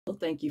Well,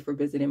 thank you for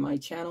visiting my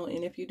channel.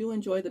 And if you do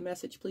enjoy the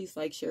message, please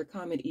like, share,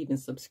 comment, even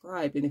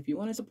subscribe. And if you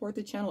want to support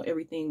the channel,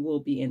 everything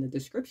will be in the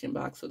description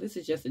box. So this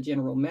is just a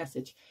general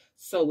message.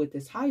 So with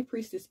this high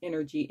priestess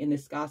energy and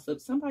this gossip,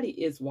 somebody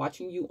is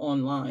watching you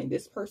online.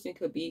 This person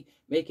could be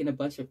making a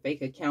bunch of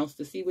fake accounts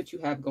to see what you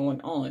have going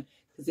on.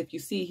 Because if you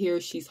see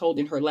here, she's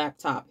holding her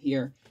laptop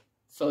here.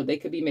 So they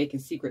could be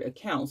making secret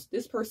accounts.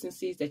 This person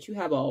sees that you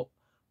have a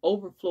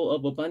overflow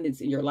of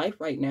abundance in your life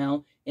right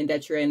now, and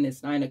that you're in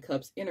this Nine of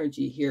Cups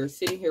energy here,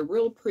 sitting here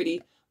real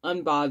pretty,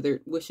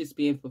 unbothered, wishes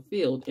being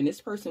fulfilled. And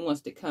this person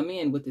wants to come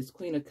in with this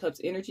Queen of Cups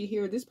energy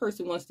here. This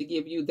person wants to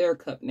give you their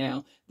cup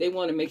now. They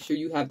want to make sure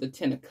you have the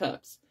 10 of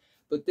Cups.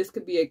 But this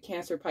could be a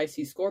Cancer,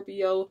 Pisces,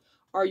 Scorpio,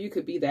 or you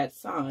could be that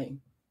sign.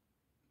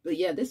 But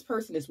yeah, this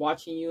person is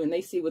watching you, and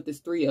they see with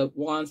this Three of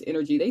Wands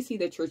energy, they see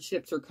that your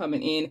chips are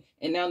coming in,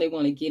 and now they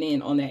want to get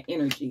in on that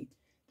energy.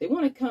 They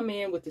want to come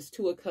in with this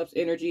Two of Cups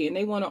energy, and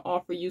they want to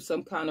offer you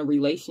some kind of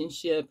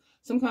relationship,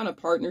 some kind of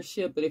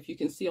partnership. But if you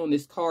can see on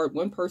this card,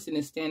 one person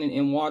is standing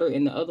in water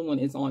and the other one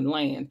is on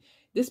land.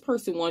 This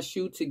person wants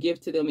you to give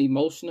to them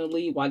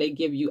emotionally while they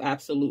give you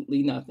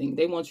absolutely nothing.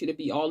 They want you to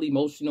be all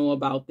emotional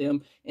about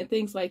them and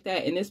things like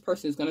that. And this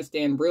person is going to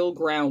stand real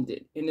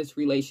grounded in this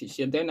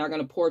relationship. They're not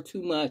going to pour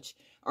too much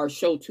or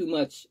show too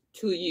much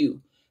to you,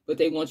 but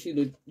they want you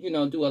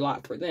to, do a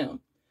lot for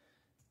them.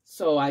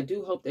 So I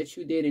do hope that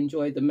you did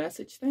enjoy the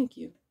message. Thank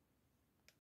you.